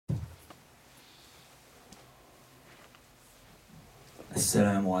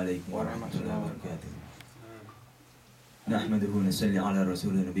السلام عليكم ورحمة الله وبركاته. نحمده ونصلي على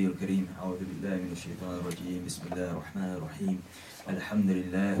رسول النبي الكريم. أعوذ بالله من الشيطان الرجيم. بسم الله الرحمن الرحيم. الحمد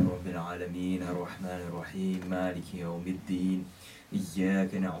لله رب العالمين الرحمن الرحيم مالك يوم الدين.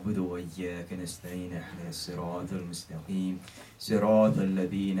 إياك نعبد وإياك نستعين اهدنا الصراط المستقيم صراط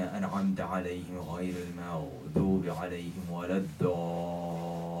الذين أنعمت عليهم غير المغضوب عليهم ولا الضالين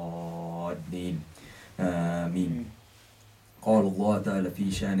آمين. قال الله تعالى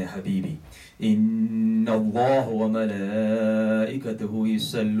في شان حبيبي إن الله وملائكته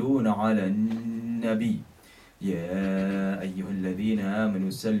يصلون على النبي يا أيها الذين آمنوا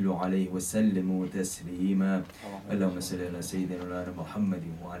صلوا عليه وسلموا تسليما. اللهم صل على سيدنا مولانا محمد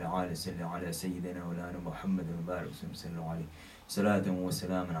وعلى آله وسلم على سيدنا مولانا محمد وبارك وسلم عليه صلاة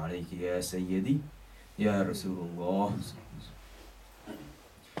وسلاما عليك يا سيدي يا رسول الله.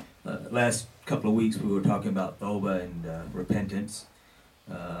 Last couple of weeks we were talking about tawbah and repentance,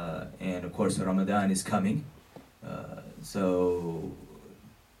 and of course Ramadan is coming, so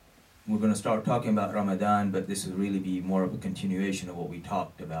we're going to start talking about Ramadan, but this will really be more of a continuation of what we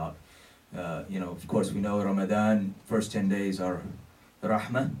talked about. Of course we know Ramadan, first 10 days are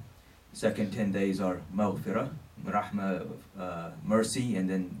rahmah, second 10 days are maghfirah, rahmah, mercy, and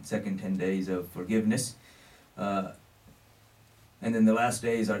then second 10 days of forgiveness. And then the last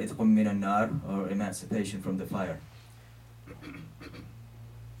days are itqum min an-nar, or emancipation from the fire.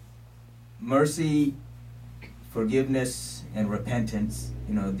 Mercy, forgiveness, and repentance,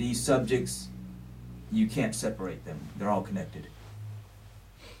 these subjects, you can't separate them. They're all connected.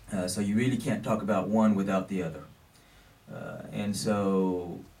 So you really can't talk about one without the other. And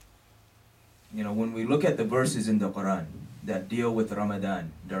so, when we look at the verses in the Quran that deal with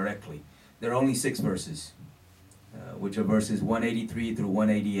Ramadan directly, there are only 6 verses. Which are verses 183 through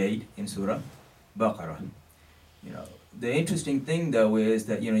 188 in Surah Baqarah. The interesting thing though is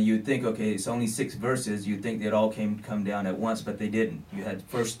that you'd think, okay, it's only 6 verses, you'd think they'd all come down at once, but they didn't. You had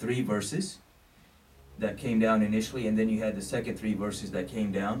first 3 verses that came down initially, and then you had the second 3 verses that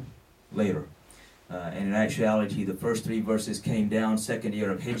came down later. And in actuality, the first 3 verses came down second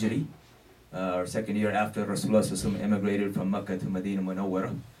year of Hijri, or second year after Rasulullah SAW emigrated from Makkah to Medina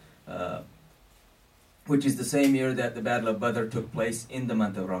Munawwara, which is the same year that the Battle of Badr took place in the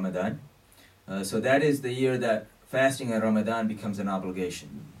month of Ramadan. So that is the year that fasting in Ramadan becomes an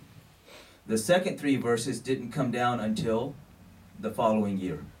obligation. The second 3 verses didn't come down until the following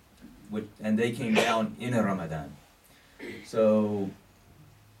year, and they came down in a Ramadan. So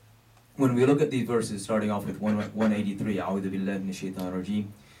when we look at these verses, starting off with 183, أعوذ بالله من الشيطان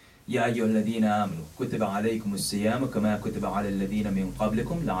الرجيم يا أيها الذين آمنوا كتب عليكم الصيام كما كتب على الذين من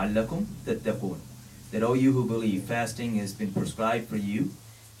قبلكم لعلكم تتقون. That all you who believe, fasting has been prescribed for you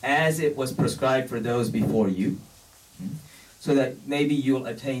as it was prescribed for those before you, so that maybe you'll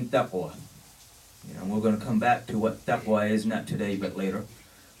attain taqwa. We're going to come back to what taqwa is, not today but later.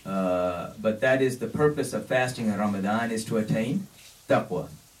 But that is the purpose of fasting in Ramadan, is to attain taqwa.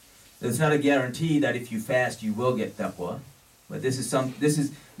 It's not a guarantee that if you fast you will get taqwa, but this is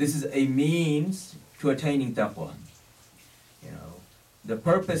a means to attaining taqwa. The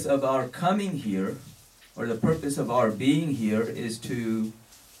purpose of our coming here, or the purpose of our being here, is to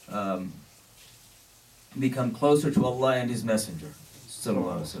become closer to Allah and His Messenger.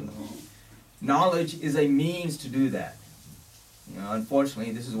 Knowledge is a means to do that.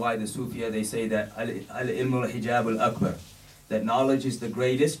 Unfortunately, this is why the Sufia, they say that al-ilmu al-hijab al-akbar, that knowledge is the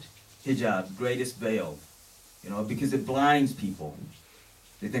greatest hijab, greatest veil, because it blinds people.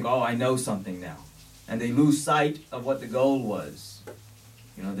 They think, oh, I know something now, and they lose sight of what the goal was.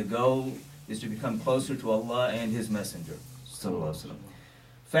 The goal is to become closer to Allah and His Messenger.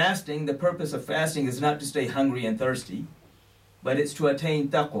 Fasting, the purpose of fasting is not to stay hungry and thirsty, but it's to attain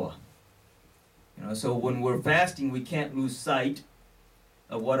taqwa. So when we're fasting, we can't lose sight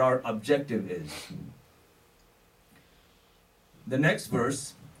of what our objective is. The next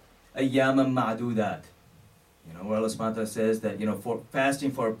verse, ayyaman ma'dudat, where Allah subhanahu wa ta'ala says that, for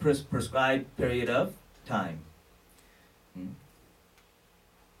fasting for a prescribed period of time.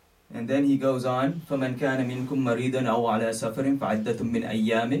 And then he goes on, فَمَنْ كَانَ مِنْكُمْ مَرِيدًا أَوْ عَلَى سَفَرٍ فَعِدَّةٌ مِّنْ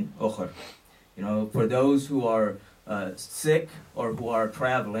أَيَّامٍ أُخَرٍ. For those who are sick or who are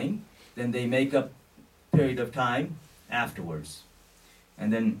traveling, then they make up period of time afterwards.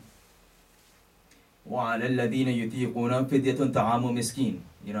 And then وَعَلَى الَّذِينَ يُطِيقُونَ فِدْيَةٌ طَعَامُ مِسْكِينٍ.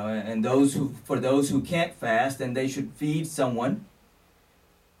 And for those who can't fast, then they should feed someone,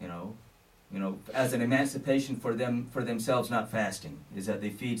 as an emancipation for themselves not fasting, is that they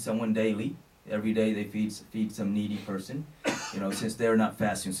feed someone daily. Every day they feed some needy person, since they're not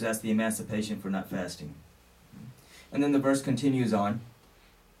fasting. So that's the emancipation for not fasting. And then the verse continues on.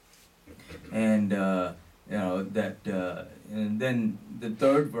 And, and then the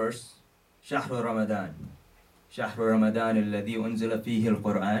third verse, شهر رمضان شهر رمضان الذي أنزل فيه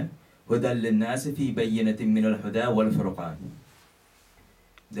القرآن هدى للناس في بينة من الهدى والفرقان.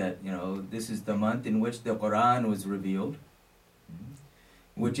 That, this is the month in which the Quran was revealed,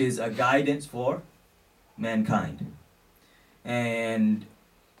 which is a guidance for mankind. And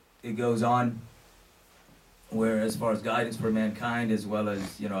it goes on where, as far as guidance for mankind, as well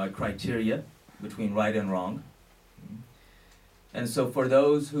as, a criteria between right and wrong. And so for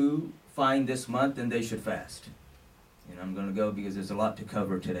those who find this month, then they should fast. And I'm going to go because there's a lot to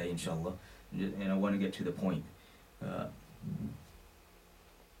cover today, inshallah. And I want to get to the point.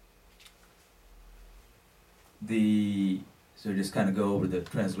 So just kind of go over the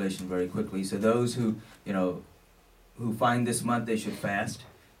translation very quickly. So those who, who find this month, they should fast.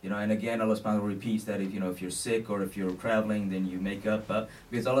 And again, Allah subhanahu wa ta'ala repeats that if you're sick or if you're traveling, then you make up.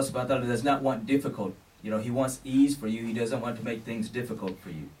 Because Allah subhanahu wa ta'ala does not want difficult. He wants ease for you. He doesn't want to make things difficult for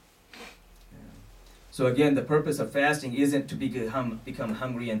you. So again, the purpose of fasting isn't to become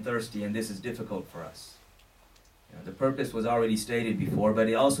hungry and thirsty, and this is difficult for us. The purpose was already stated before,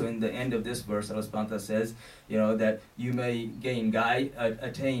 but also in the end of this verse, Allah subhanahu wa ta'ala says, that you may attain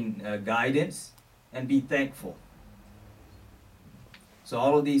guidance and be thankful. So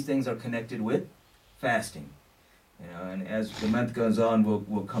all of these things are connected with fasting. And as the month goes on,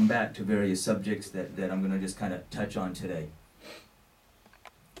 we'll come back to various subjects that I'm going to just kind of touch on today.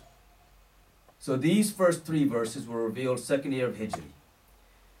 So these first three verses were revealed second year of Hijri.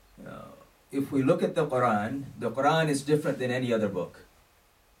 If we look at the Quran is different than any other book.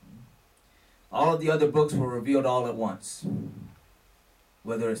 All of the other books were revealed all at once.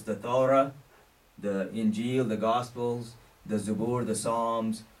 Whether it's the Torah, the Injil, the Gospels, the Zabur, the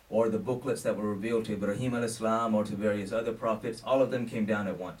Psalms, or the booklets that were revealed to Ibrahim al-Islam or to various other prophets, all of them came down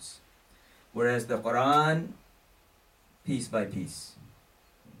at once. Whereas the Quran, piece by piece.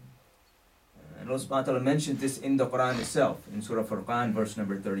 And Allah subhanahu wa ta'ala mentioned this in the Quran itself, in Surah Furqan, verse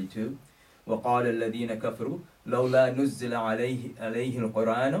number 32. وَقَالَ الَّذِينَ كَفَرُوا لَوْلَا نُزِّلَ عَلَيْهِ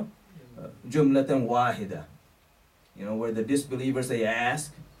الْقُرْآنُ جُمْلَةً وَاحِدَةً. Where the disbelievers, they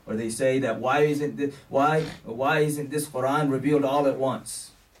ask, or they say that why isn't this Quran revealed all at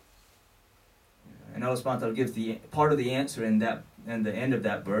once? And Allah subhanahu wa ta'ala gives the part of the answer in the end of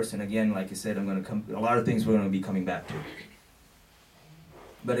that verse. And again, like I said, a lot of things we're going to be coming back to.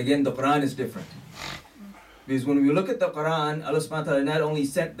 But again, the Quran is different. Because when we look at the Quran, Allah subhanahu wa ta'ala not only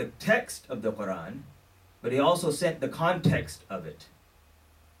sent the text of the Quran, but He also sent the context of it.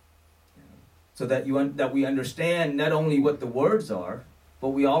 So that we understand not only what the words are, but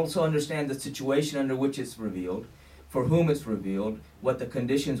we also understand the situation under which it's revealed, for whom it's revealed, what the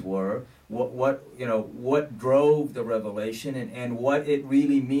conditions were, what drove the revelation, and what it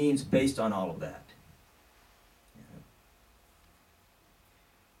really means based on all of that.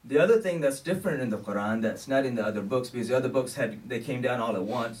 The other thing that's different in the Quran that's not in the other books, because the other books they came down all at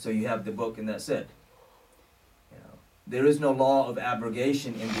once, so you have the book and that's it. There is no law of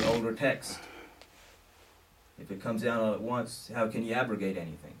abrogation in the older text. If it comes down all at once, how can you abrogate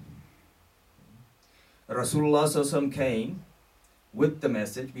anything? Rasulullah sallallahu alaihi wasallam came with the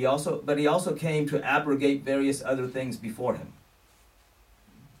message, but he also came to abrogate various other things before him.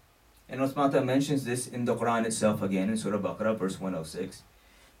 And Allah subhanahu wa ta'ala mentions this in the Quran itself again in Surah Baqarah, verse 106.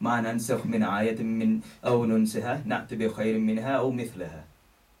 ما ننسخ من آية من أو ننسها نأتي بخير منها أو مثلها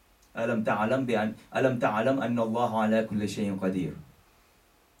ألم تعلم أن الله على كل شيء قدير.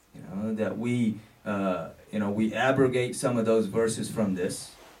 That we abrogate some of those verses from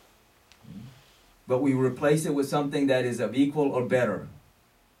this, but we replace it with something that is of equal or better,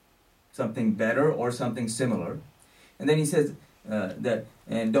 something better or something similar. And then he says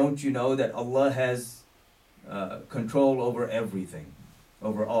and don't you know that Allah has control over everything,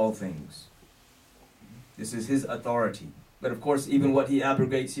 over all things. This is His authority. But of course, even what He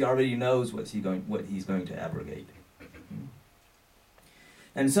abrogates, He already knows what He's going to abrogate.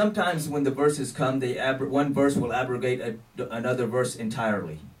 And sometimes when the verses come, one verse will abrogate another verse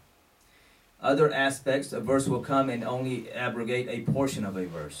entirely. Other aspects, a verse will come and only abrogate a portion of a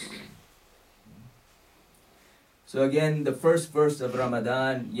verse. So again, the first verse of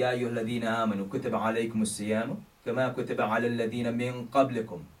Ramadan, يَا أَيُّهَا الَّذِينَ آمَنُوا كُتِبَ عَلَيْكُمُ الصِّيَامُ كَمَا كُتِبَ عَلَى الَّذِينَ مِنْ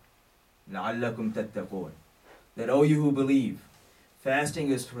قَبْلِكُمْ لَعَلَّكُمْ تَتَّقُونَ. That, O you who believe, fasting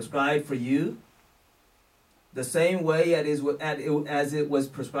is prescribed for you the same way as it was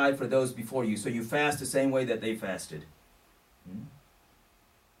prescribed for those before you. So you fast the same way that they fasted.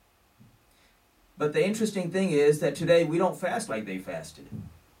 But the interesting thing is that today we don't fast like they fasted.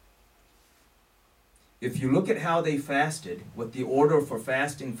 if you look at how they fasted, what the order for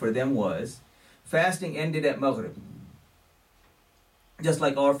fasting for them was, fasting ended at Maghrib. Just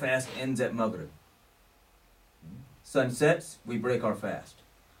like our fast ends at Maghrib. Sun sets, we break our fast.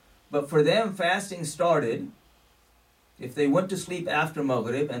 But for them, fasting started, if they went to sleep after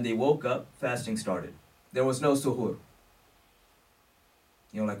Maghrib and they woke up, fasting started. There was no suhoor.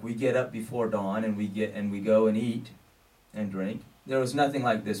 Like we get up before dawn and we go and eat and drink. There was nothing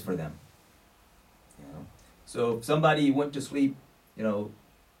like this for them. So if somebody went to sleep, 10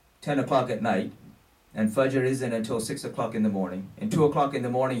 o'clock at night, and Fajr isn't until 6 o'clock in the morning, and 2 o'clock in the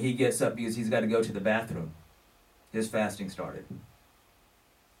morning he gets up because he's got to go to the bathroom, his fasting started.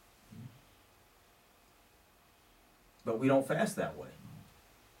 But we don't fast that way.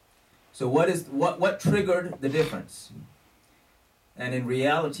 So what triggered the difference? And in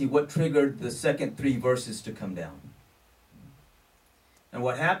reality, what triggered the second 3 verses to come down? And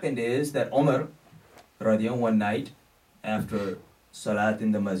what happened is that Umar, one night, after Salat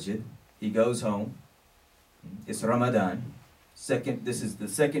in the masjid, he goes home. It's Ramadan. This is the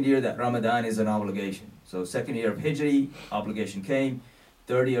second year that Ramadan is an obligation. So second year of Hijri, obligation came.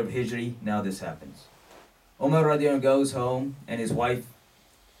 Third year of Hijri, now this happens. Umar radiallahu goes home, and his wife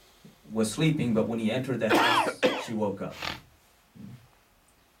was sleeping, but when he entered the house, she woke up.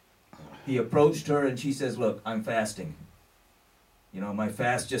 He approached her, and she says, "Look, I'm fasting. My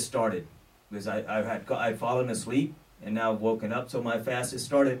fast just started because I'd fallen asleep, and now I've woken up, so my fast has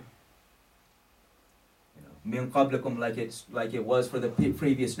started. Min qablikum, like it was for the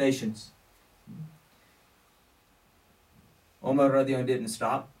previous nations." Umar radiallahu didn't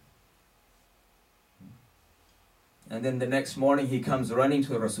stop. And then the next morning he comes running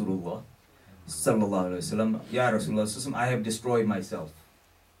to Rasulullah sallallahu alaihi wasallam. Ya Rasulullah, I have destroyed myself.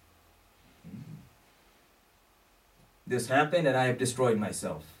 This happened and I have destroyed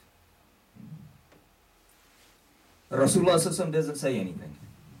myself. Rasulullah sallallahu alaihi wasallam doesn't say anything.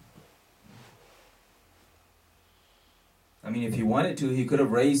 If he wanted to, he could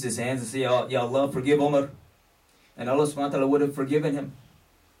have raised his hands and said, Ya Allah, forgive Umar. And Allah subhanahu wa ta'ala would have forgiven him.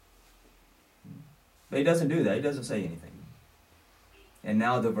 But he doesn't do that. He doesn't say anything. And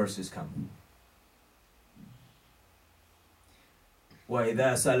now the verses come.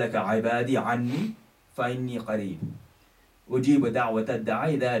 وَإِذَا سَأَلَكَ عِبَادِي عَنِّي فَإِنِّي قَرِيبٌ أُجِيبُ دَعْوَةَ الدَّاعِ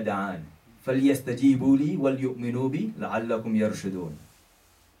إِذَا دَعَانِ فَلْيَسْتَجِيبُوا لِي وَلْيُؤْمِنُوا بِي لَعَلَّكُمْ يَرْشُدُونَ.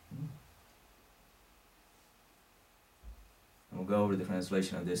 We'll go over the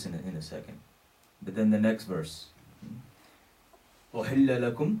translation of this in a second. But then the next verse. أُحِلَّ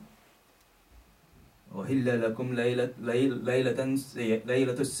لَكُمْ لَيْلَةَ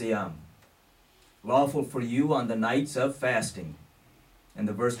الصِّيَامِ. Lawful for you on the nights of fasting. And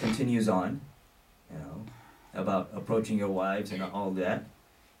the verse continues on, about approaching your wives and all that.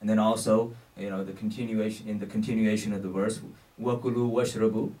 And then also, the continuation of the verse, وَكُلُوا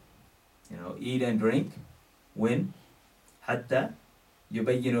وَاشْرَبُوا, eat and drink. When? حَتَّى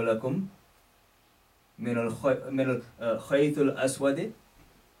يُبَيِّنُ لَكُمْ من الخيط الأسود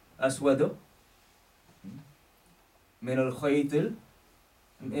من الخيط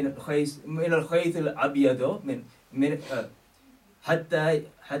الأبيض من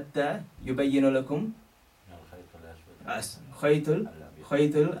حتى يبين لكم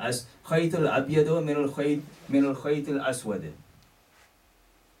خيط الأبيض من الخيط الأسود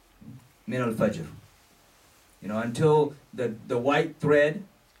من الفجر. Until the white thread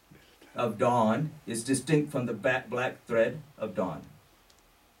of dawn is distinct from the black thread of dawn.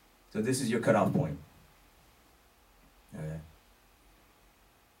 So this is your cutoff point. Okay.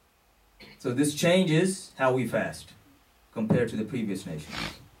 So this changes how we fast compared to the previous nations.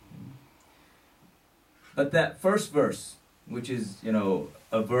 But that first verse, which is,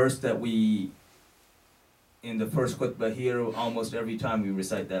 a verse that we, in the first khutbah here, almost every time we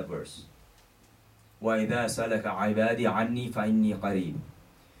recite that verse. وَإِذَا سَأَلَكَ عِبَادِي عَنِّي فَإِنِّي قَرِيبٌ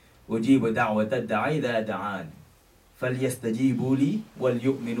أُجِيبُ دَعْوَةَ الدَّاعِ إِذَا دَعَانِ فَلْيَسْتَجِيبُوا لِي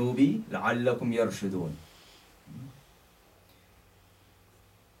وَلْيُؤْمِنُوا بِي لَعَلَّكُمْ يَرْشُدُونَ.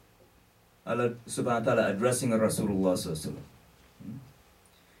 Allah subhanahu wa ta'ala addressing Rasulullah sallallahu alaihi wasallam.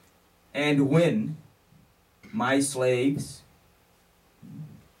 And when my slaves,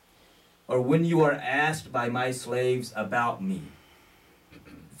 or when you are asked by my slaves about me,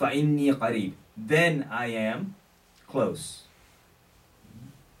 فَإِنِّي قَرِيبٌ, then I am close.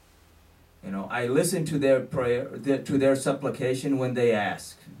 I listen to their prayer, to their supplication when they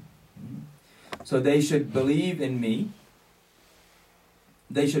ask. So they should believe in me.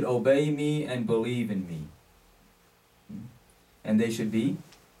 They should obey me and believe in me. And they should be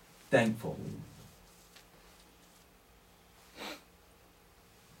thankful.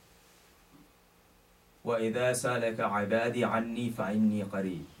 وَإِذَا سَأَلَكَ عِبَادِي عَنِّي فَإِنِّي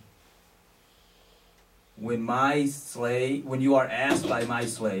قَرِيبٌ. When you are asked by my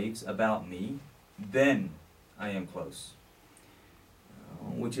slaves about me, then I am close.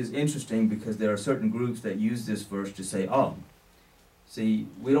 Which is interesting because there are certain groups that use this verse to say, oh, see,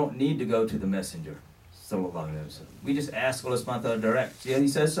 we don't need to go to the messenger. We just ask Allah subhanahu wa ta'ala direct. See how he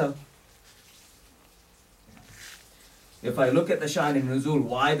says so? If I look at the Sha'n al-Nuzul,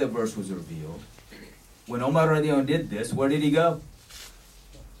 why the verse was revealed, when Umar radiallahu anh did this, where did he go?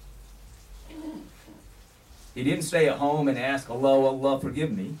 He didn't stay at home and ask Allah, oh Allah,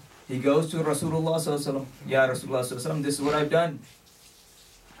 forgive me. He goes to Rasulullah sallallahu alaihi wasallam. Ya Rasulullah sallallahu alaihi wasallam, this is what I've done.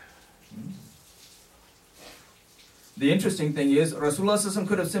 The interesting thing is, Rasulullah sallallahu alaihi wasallam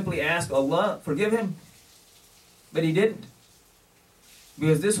could have simply asked Allah, forgive him. But he didn't.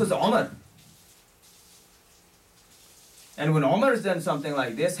 Because this was Umar. And when Umar has done something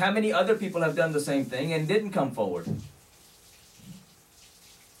like this, how many other people have done the same thing and didn't come forward?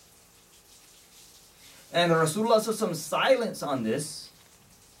 And Rasulullah's silence on this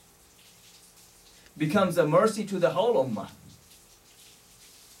becomes a mercy to the whole ummah.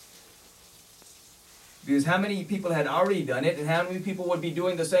 Because how many people had already done it, and how many people would be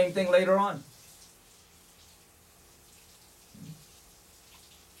doing the same thing later on?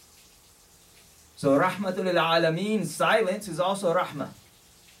 So Rahmatul lil Alameen, silence is also Rahmah.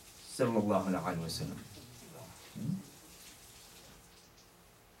 Sallallahu alayhi wa sallam.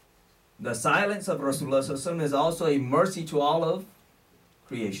 The silence of Rasulullah sallallahu alaihi wasallam is also a mercy to all of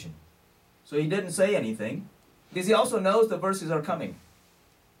creation. So he didn't say anything, because he also knows the verses are coming.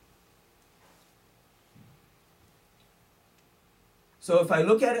 So if I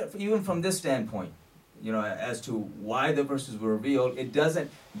look at it even from this standpoint, as to why the verses were revealed,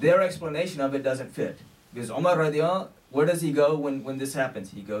 their explanation of it doesn't fit. Because Umar radiallahu, where does he go when this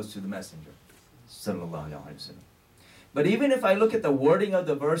happens? He goes to the messenger. Sallallahu alayhi wa sallam. But even if I look at the wording of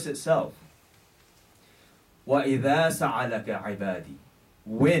the verse itself, وَإِذَا سَعَلَكَ عِبَادِي,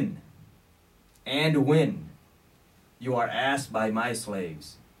 when you are asked by my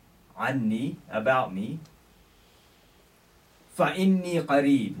slaves, عَنِّي, about me, فَإِنِّي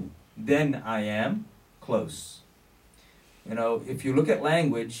قَرِيبٌ, then I am close. If you look at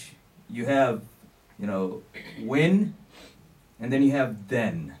language, you have, when, and then you have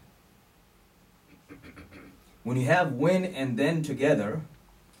then. When you have when and then together,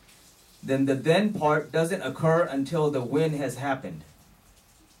 then the then part doesn't occur until the when has happened.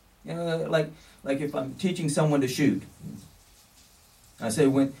 Like if I'm teaching someone to shoot, I say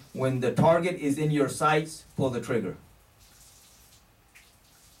when the target is in your sights, pull the trigger.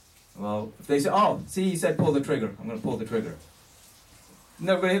 Well, if they say, oh, see, he said pull the trigger, I'm going to pull the trigger. I'm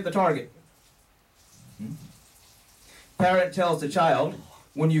never going to hit the target. Parent tells the child,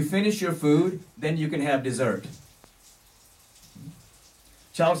 when you finish your food, then you can have dessert.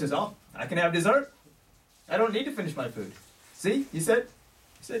 Child says, oh, I can have dessert? I don't need to finish my food. See, he said,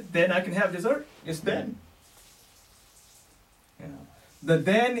 then I can have dessert. It's then. The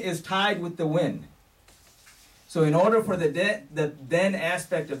then is tied with the when. So in order for the then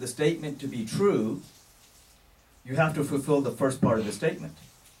aspect of the statement to be true, you have to fulfill the first part of the statement.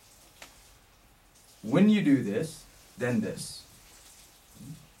 When you do this, then this.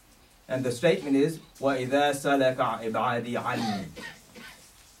 And the statement is, وَإِذَا سَلَكَ عِبَادِي عَنِّي,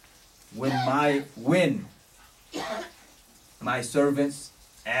 when my servants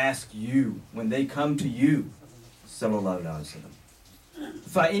ask you, when they come to you, sallallahu alaihi wasallam,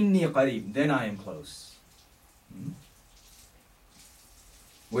 فَإِنِّي قَرِيبٌ, then I am close.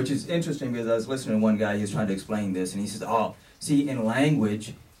 Which is interesting, because I was listening to one guy, he was trying to explain this, and he says, oh, see, in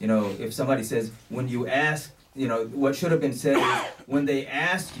language, if somebody says, when you ask, what should have been said is, when they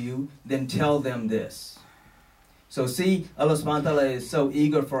ask you, then tell them this. So see, Allah subhanahu wa ta'ala is so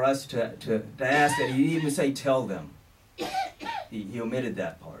eager for us to ask that he didn't even say tell them. He omitted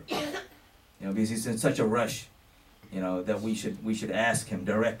that part. Because he's in such a rush, that we should ask him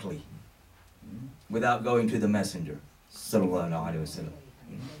directly, without going to the messenger. Sallallahu alaihi wasallam.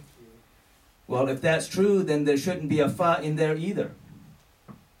 Well, if that's true, then there shouldn't be a fa in there either.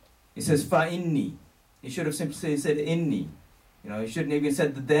 He says fa inni. He should have simply said inni. He shouldn't even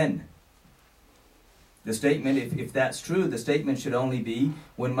said the then. The statement, if that's true, the statement should only be,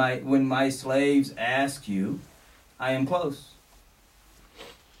 when my slaves ask you, I am close.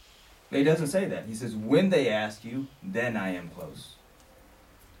 But he doesn't say that. He says, when they ask you, then I am close.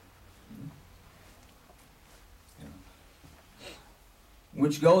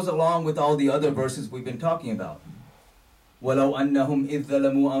 Which goes along with all the other verses we've been talking about. وَلَوْ أَنَّهُمْ إِذْ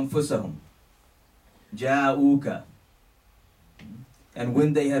ظَلَمُوا أَنفُسَهُمْ جَاءُوكَ. And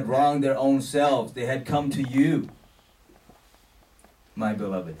when they had wronged their own selves, they had come to you, my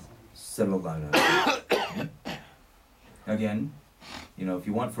beloved. Sallallahu alaihi wasallam. Again, if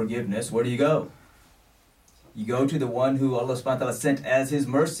you want forgiveness, where do you go? You go to the one who Allah subhanahu wa ta'ala sent as His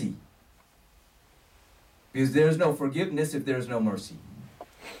mercy. Because there is no forgiveness if there is no mercy.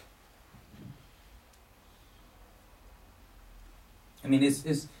 I mean,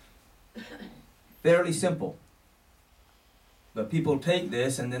 it's fairly simple. But people take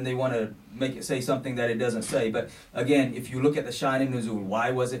this and then they want to make it say something that it doesn't say. But again, if you look at the Sha'n Nuzul,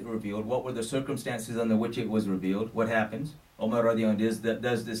 why was it revealed? What were the circumstances under which it was revealed? What happens? Umar radiallahu anhu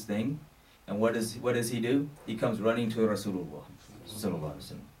does this thing. And what does he do? He comes running to Rasulullah sallallahu alaihi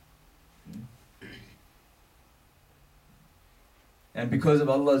wasallam. And because of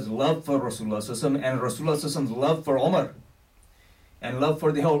Allah's love for Rasulullah sallallahu alaihi wasallam and Rasulullah's love for Umar and love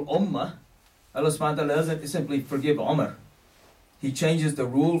for the whole ummah, Allah subhanahu wa ta'ala doesn't simply forgive Umar. He changes the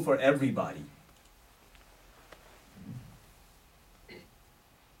rule for everybody.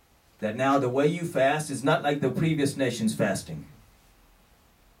 That now the way you fast is not like the previous nation's fasting.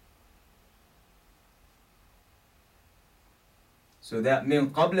 So that min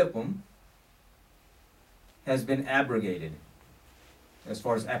qablikum has been abrogated as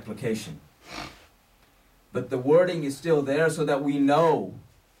far as application. But the wording is still there so that we know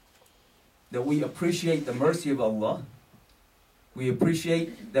that we appreciate the mercy of Allah. We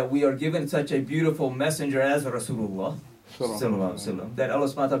appreciate that we are given such a beautiful messenger as Rasulullah sallallahu alaihi wasallam, that Allah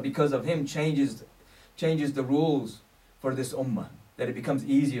subhanahu wa ta'ala, because of him, changes the rules for this ummah, that it becomes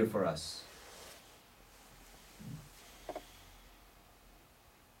easier for us.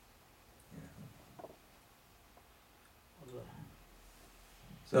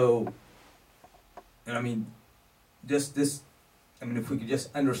 So, if we could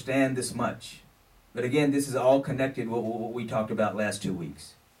just understand this much. But again, this is all connected with what we talked about last 2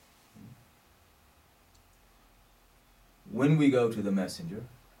 weeks. When we go to the messenger,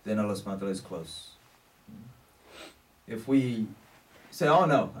 then Allah subhanahu wa ta'ala is close. If we say, oh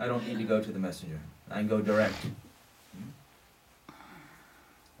no, I don't need to go to the messenger, I can go direct.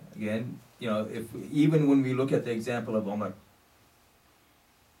 Again, even when we look at the example of Umar,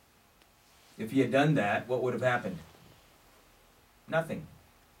 if he had done that, what would have happened? Nothing.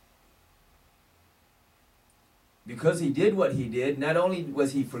 Because he did what he did, not only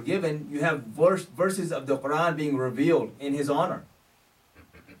was he forgiven, you have verses of the Quran being revealed in his honor.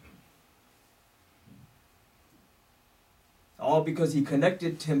 All because he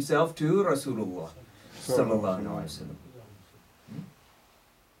connected himself to Rasulullah sallallahu alaihi wasallam.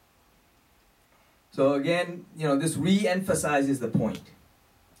 So again, this re-emphasizes the point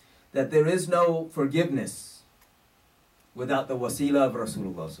that there is no forgiveness without the wasila of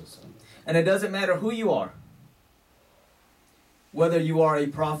Rasulullah sallallahu alaihi wasallam. And it doesn't matter who you are. Whether you are a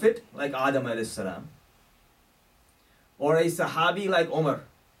prophet like Adam alayhi salam, or a sahabi like Umar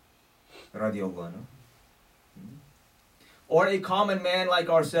radiallahu anhu, or a common man like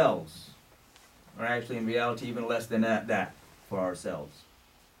ourselves, or actually in reality even less than that for ourselves.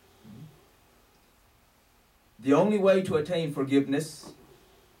 The only way to attain forgiveness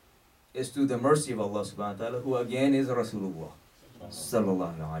is through the mercy of Allah subhanahu wa ta'ala, who again is Rasulullah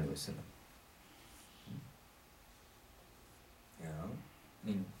sallallahu alaihi wasallam.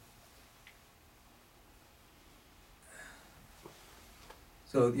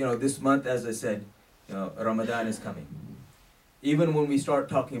 So, this month, as I said, Ramadan is coming. Even when we start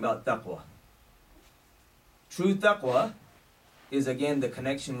talking about taqwa, true taqwa is again the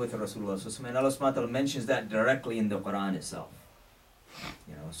connection with Rasulullah. And Allah subhanahu wa ta'ala mentions that directly in the Quran itself.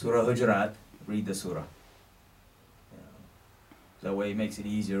 Surah Hujurat, read the surah. That way it makes it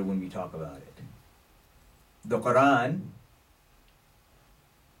easier when we talk about it. The Quran,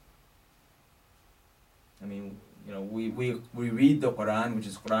 we read the Quran, which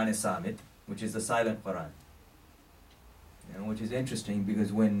is Quran Samit, which is the silent Quran. Which is interesting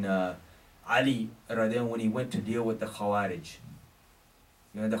because when Ali, when he went to deal with the Khawarij,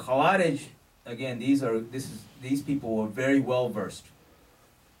 the Khawarij, again, these people were very well versed.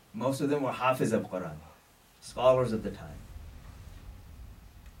 Most of them were Hafiz of Quran, scholars of the time.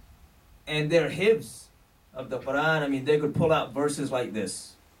 And their hifz of the Quran, they could pull out verses like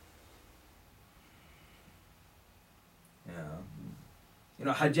this.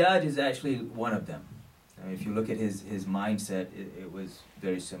 Hajjaj is actually one of them. If you look at his mindset, it was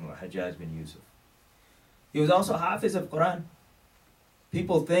very similar. Hajjaj bin Yusuf. He was also Hafiz of Quran.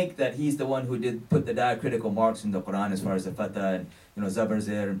 People think that he's the one who did put the diacritical marks in the Quran as far as the Fatah and Zabar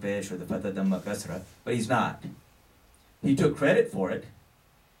Zer and Pesh or the Fatah Damma Kasra, but he's not. He took credit for it,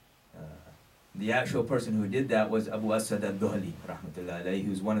 The actual person who did that was Abu Asad al-Duhli, rahmatullahi alayhi,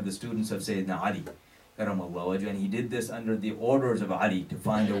 who's one of the students of Sayyidina Ali, karamallahu wajhu, and he did this under the orders of Ali to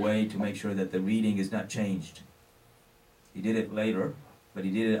find a way to make sure that the reading is not changed. He did it later, but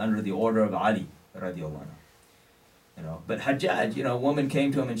he did it under the order of Ali, radiallahu anhu. But Hajjaj, a woman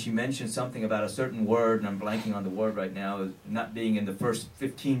came to him and she mentioned something about a certain word, and I'm blanking on the word right now, not being in the first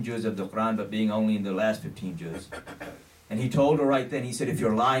 15 juz of the Quran, but being only in the last 15 juz. And he told her right then, he said, if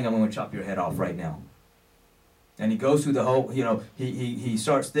you're lying, I'm going to chop your head off right now. And he goes through the whole, he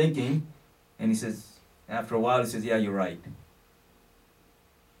starts thinking, and he says, after a while, he says, yeah, you're right.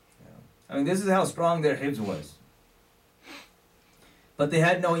 I mean, this is how strong their hifz was. But they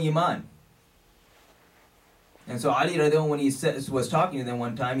had no iman. And so Ali radiallahu anhu, when he was talking to them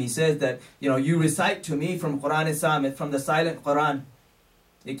one time, he says that, you recite to me from Quran Samit, from the silent Quran.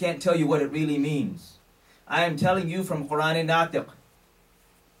 It can't tell you what it really means. I am telling you from Quran Natiq,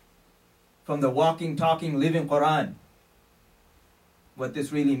 from the walking, talking, living Quran, what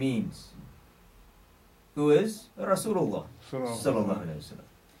this really means. Who is? Rasulullah sallallahu alaihi wasallam.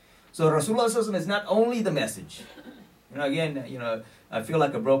 So Rasulullah sallallahu alaihi wasallam is not only the message. Again, I feel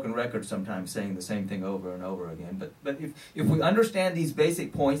like a broken record sometimes saying the same thing over and over again. But if we understand these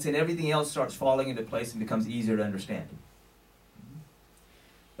basic points, then everything else starts falling into place and becomes easier to understand.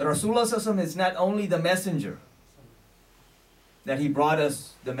 The Rasulullah sallallahu alaihi wasallam is not only the messenger, that he brought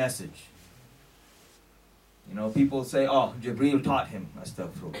us the message. People say, oh, Jibreel taught him,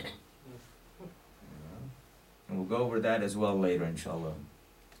 astaghfirullah. And we'll go over that as well later, inshallah.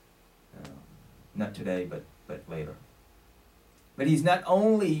 Not today, but later. But he's not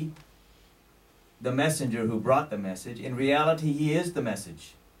only the messenger who brought the message. In reality, he is the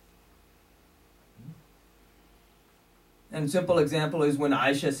message. And a simple example is when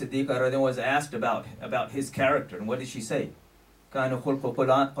Aisha Siddiqa was asked about his character. And what did she say? Kana khulqu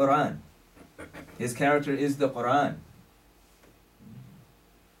Quran. His character is the Quran.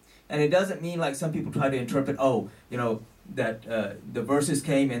 And it doesn't mean like some people try to interpret, that the verses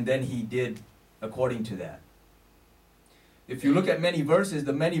came and then he did according to that. If you look at many verses,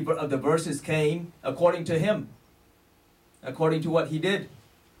 many of the verses came according to him, according to what he did.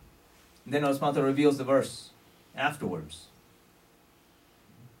 And then Allah subhanahu wa ta'ala reveals the verse afterwards.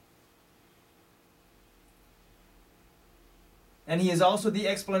 And he is also the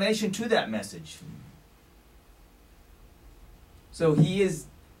explanation to that message. So he is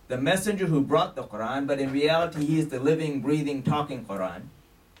the messenger who brought the Quran, but in reality he is the living, breathing, talking Quran.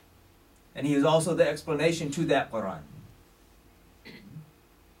 And he is also the explanation to that Quran.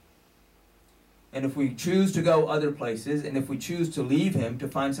 And if we choose to go other places, and if we choose to leave him to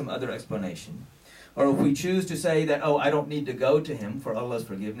find some other explanation, or if we choose to say that, I don't need to go to him for Allah's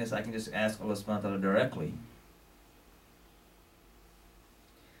forgiveness, I can just ask Allah subhanahu wa ta'ala directly,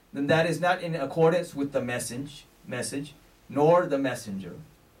 then that is not in accordance with the message, nor the messenger,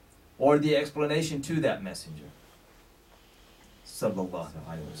 or the explanation to that messenger. Sallallahu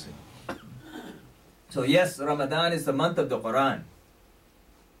alayhi wa sallam. So yes, Ramadan is the month of the Quran.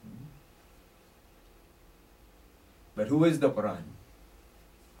 But who is the Quran?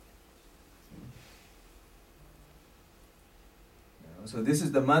 So this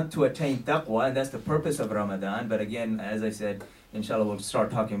is the month to attain taqwa, and that's the purpose of Ramadan. But again, as I said, inshallah we'll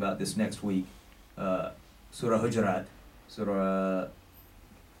start talking about this next week. Surah Hujurat, Surah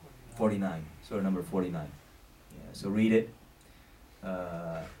 49, Surah number 49. So read it.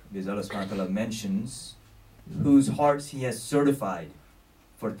 Because Allah subhanahu wa ta'ala mentions whose hearts He has certified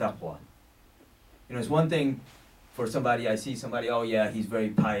for taqwa. It's one thing for somebody, I see somebody, oh yeah, he's very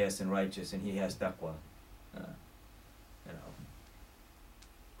pious and righteous and he has taqwa.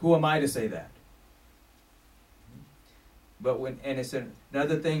 Who am I to say that? But and it's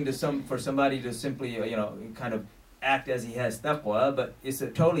another thing for somebody to simply, kind of act as he has taqwa, but it's a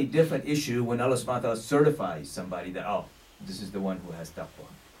totally different issue when Allah subhanahu wa ta'ala certifies somebody that, this is the one who has taqwa.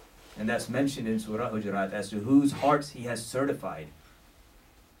 And that's mentioned in Surah Hujurat as to whose hearts He has certified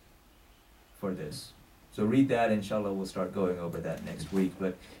for this. So read that, inshallah, we'll start going over that next week.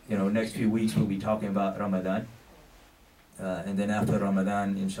 But, next few weeks we'll be talking about Ramadan. And then after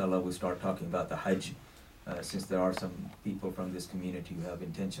Ramadan, inshallah, we'll start talking about the Hajj. Since there are some people from this community who have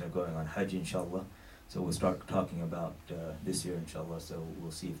intention of going on Hajj, inshallah. So we'll start talking about this year, inshallah. So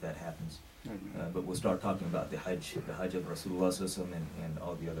we'll see if that happens. But we'll start talking about the Hajj of Rasulullah sallallahu alaihi wasallam and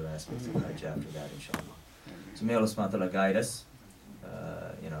all the other aspects of Hajj after that, inshallah. So may Allah subhanahu wa ta'ala guide us.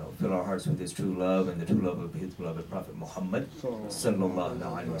 Fill our hearts with His true love and the true love of His beloved Prophet Muhammad sallallahu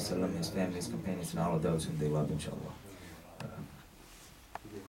alaihi wasallam, his family, his companions, and all of those whom they love, inshallah.